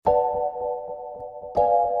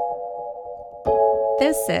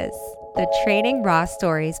This is the Trading Raw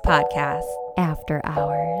Stories podcast. After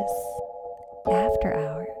hours. After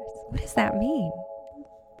hours. What does that mean?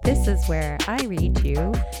 This is where I read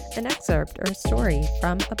you an excerpt or a story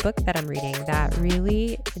from a book that I'm reading that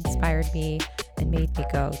really inspired me and made me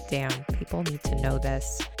go, damn, people need to know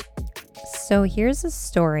this. So here's a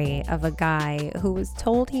story of a guy who was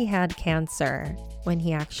told he had cancer when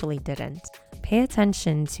he actually didn't. Pay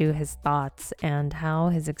attention to his thoughts and how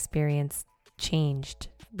his experience changed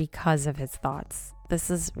because of his thoughts.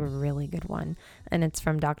 This is a really good one, and it's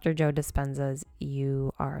from Dr. Joe Dispenza's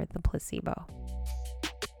You Are the Placebo.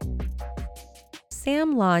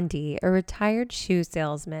 Sam Laundy, a retired shoe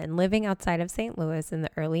salesman living outside of St. Louis in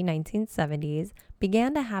the early 1970s,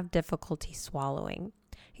 began to have difficulty swallowing.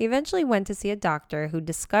 He eventually went to see a doctor who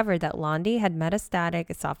discovered that Laundy had metastatic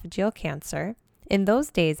esophageal cancer. In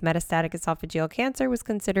those days, metastatic esophageal cancer was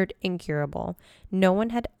considered incurable. No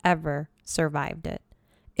one had ever survived it.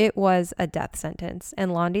 It was a death sentence,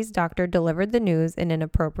 and Laundy's doctor delivered the news in an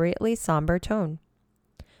appropriately somber tone.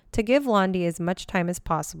 To give Laundy as much time as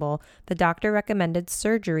possible, the doctor recommended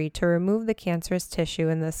surgery to remove the cancerous tissue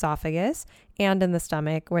in the esophagus and in the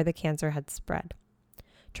stomach where the cancer had spread.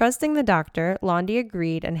 Trusting the doctor, Laundy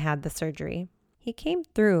agreed and had the surgery. He came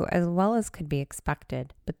through as well as could be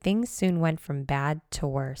expected, but things soon went from bad to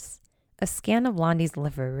worse. A scan of Laundy's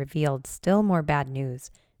liver revealed still more bad news: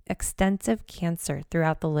 extensive cancer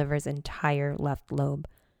throughout the liver's entire left lobe.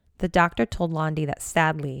 The doctor told Laundy that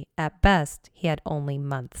sadly, at best, he had only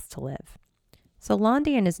months to live. So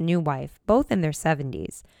Laundy and his new wife, both in their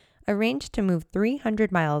 70s, arranged to move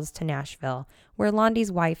 300 miles to Nashville, where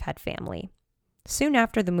Laundy's wife had family. Soon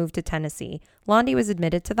after the move to Tennessee, Laundy was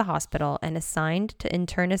admitted to the hospital and assigned to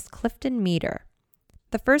internist Clifton Meter.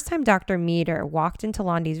 The first time Dr. Meter walked into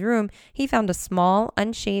Laundy's room, he found a small,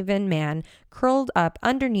 unshaven man curled up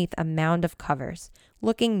underneath a mound of covers,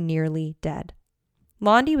 looking nearly dead.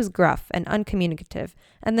 Laundy was gruff and uncommunicative,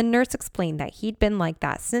 and the nurse explained that he'd been like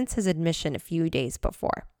that since his admission a few days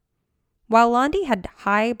before. While Laundy had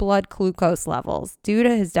high blood glucose levels due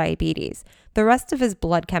to his diabetes, the rest of his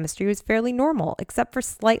blood chemistry was fairly normal, except for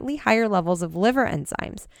slightly higher levels of liver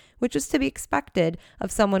enzymes, which was to be expected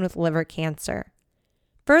of someone with liver cancer.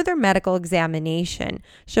 Further medical examination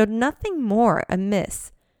showed nothing more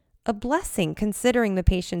amiss, a blessing considering the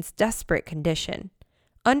patient's desperate condition.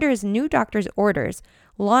 Under his new doctor's orders,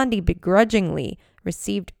 Laundy begrudgingly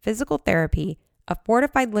received physical therapy, a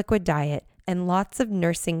fortified liquid diet, and lots of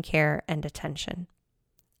nursing care and attention.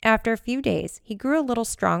 After a few days, he grew a little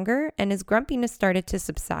stronger and his grumpiness started to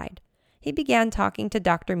subside. He began talking to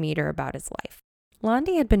Dr. Meter about his life.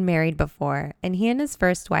 Laundy had been married before, and he and his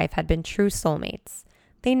first wife had been true soulmates.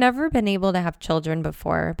 They'd never been able to have children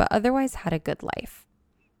before, but otherwise had a good life.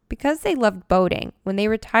 Because they loved boating, when they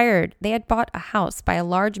retired, they had bought a house by a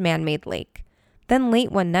large man-made lake. Then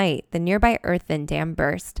late one night, the nearby earthen dam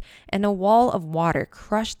burst, and a wall of water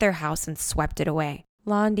crushed their house and swept it away.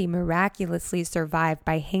 Laundy miraculously survived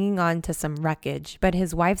by hanging on to some wreckage, but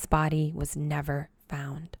his wife's body was never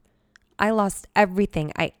found. "I lost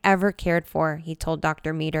everything I ever cared for," he told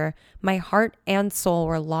Dr. Meter. "My heart and soul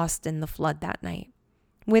were lost in the flood that night."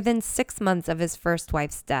 Within 6 months of his first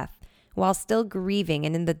wife's death, while still grieving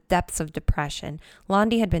and in the depths of depression,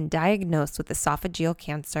 Laundy had been diagnosed with esophageal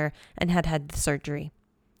cancer and had had the surgery.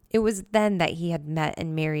 It was then that he had met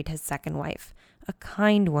and married his second wife, a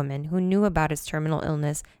kind woman who knew about his terminal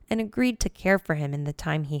illness and agreed to care for him in the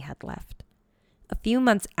time he had left. A few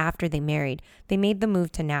months after they married, they made the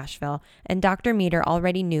move to Nashville, and Dr. Meter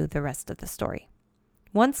already knew the rest of the story.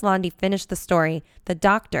 Once Laundy finished the story, the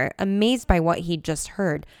doctor, amazed by what he'd just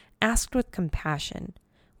heard, asked with compassion,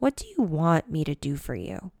 "What do you want me to do for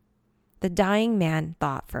you?" The dying man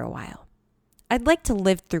thought for a while. "I'd like to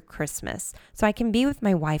live through Christmas so I can be with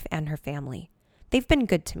my wife and her family. They've been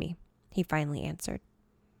good to me," he finally answered.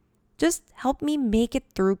 "Just help me make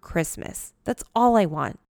it through Christmas. That's all I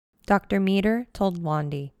want." Dr. Meter told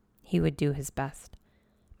Laundy he would do his best.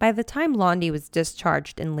 By the time Laundy was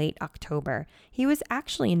discharged in late October, he was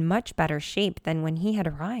actually in much better shape than when he had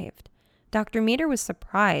arrived. Dr. Meter was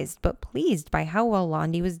surprised but pleased by how well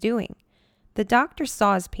Laundy was doing. The doctor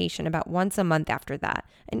saw his patient about once a month after that,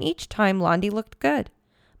 and each time Laundy looked good.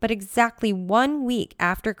 But exactly 1 week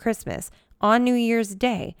after Christmas, on New Year's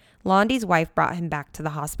Day, Laundy's wife brought him back to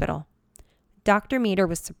the hospital. Dr. Meter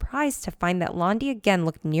was surprised to find that Laundy again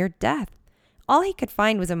looked near death. All he could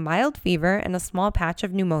find was a mild fever and a small patch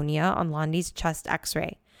of pneumonia on Laundy's chest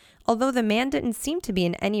x-ray, although the man didn't seem to be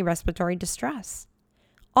in any respiratory distress.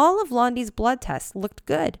 All of Laundy's blood tests looked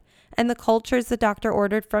good, and the cultures the doctor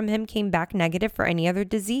ordered from him came back negative for any other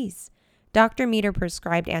disease. Dr. Meter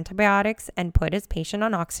prescribed antibiotics and put his patient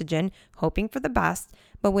on oxygen, hoping for the best,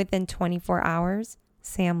 but within 24 hours,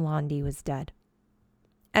 Sam Laundy was dead.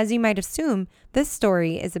 As you might assume, this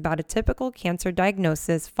story is about a typical cancer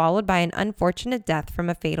diagnosis followed by an unfortunate death from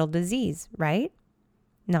a fatal disease, right?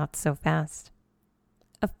 Not so fast.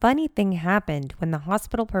 A funny thing happened when the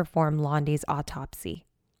hospital performed Laundy's autopsy.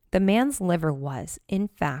 The man's liver was, in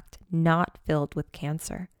fact, not filled with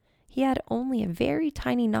cancer. He had only a very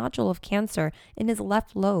tiny nodule of cancer in his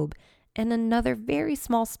left lobe and another very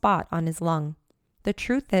small spot on his lung. The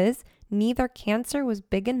truth is, neither cancer was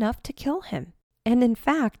big enough to kill him. And in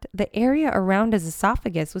fact, the area around his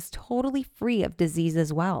esophagus was totally free of disease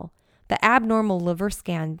as well. The abnormal liver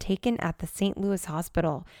scan taken at the St. Louis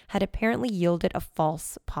hospital had apparently yielded a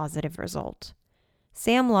false positive result.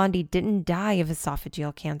 Sam Laundy didn't die of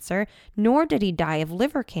esophageal cancer, nor did he die of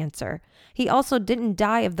liver cancer. He also didn't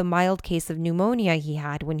die of the mild case of pneumonia he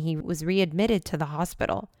had when he was readmitted to the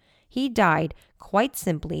hospital. He died quite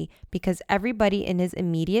simply because everybody in his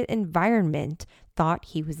immediate environment thought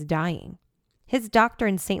he was dying. His doctor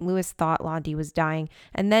in St. Louis thought Laundy was dying,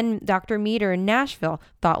 and then Dr. Meter in Nashville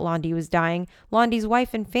thought Laundy was dying. Laundy's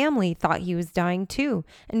wife and family thought he was dying too,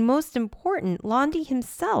 and most important, Laundy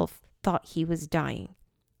himself thought he was dying.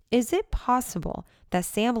 Is it possible that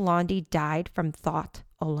Sam Laundy died from thought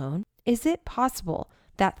alone? Is it possible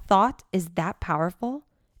that thought is that powerful?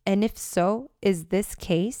 And if so, is this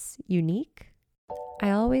case unique?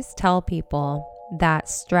 I always tell people that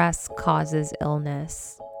stress causes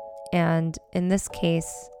illness. And in this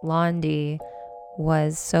case, Laundy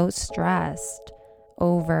was so stressed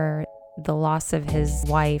over the loss of his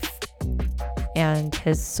wife and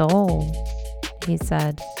his soul, he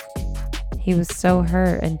said. He was so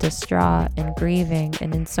hurt and distraught and grieving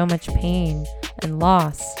and in so much pain and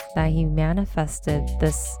loss that he manifested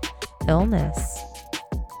this illness.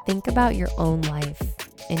 Think about your own life,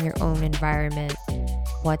 in your own environment.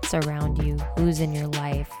 What's around you? Who's in your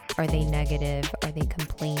life? Are they negative? Are they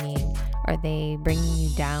complaining? Are they bringing you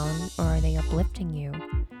down, or are they uplifting you?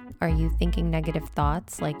 Are you thinking negative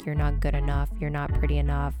thoughts like you're not good enough, you're not pretty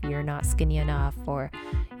enough, you're not skinny enough, or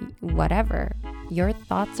whatever? Your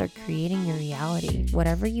thoughts are creating your reality.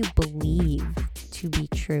 Whatever you believe to be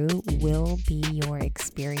true will be your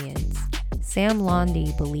experience. Sam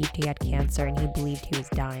Laundy believed he had cancer and he believed he was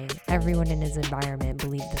dying. Everyone in his environment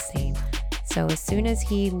believed the same. So as soon as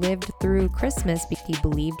he lived through Christmas, he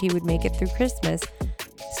believed he would make it through Christmas.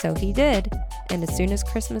 So he did. And as soon as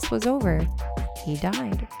Christmas was over, he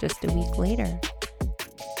died just a week later.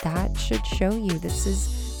 That should show you this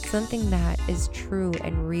is something that is true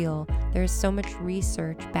and real. There's so much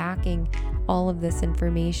research backing all of this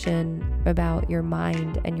information about your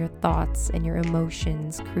mind and your thoughts and your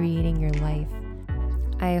emotions creating your life.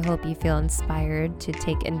 I hope you feel inspired to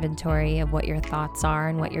take inventory of what your thoughts are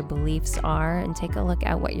and what your beliefs are, and take a look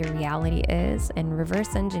at what your reality is and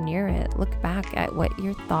reverse engineer it. Look back at what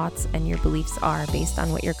your thoughts and your beliefs are based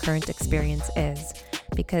on what your current experience is,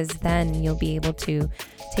 because then you'll be able to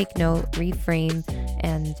take note, reframe,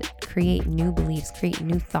 and create new beliefs, create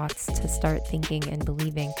new thoughts to start thinking and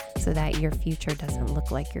believing so that your future doesn't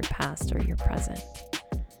look like your past or your present.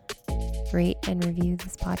 Rate and review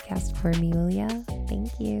this podcast for Amelia.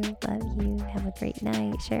 Thank you. Love you. Have a great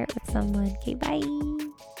night. Share it with someone. Okay, bye.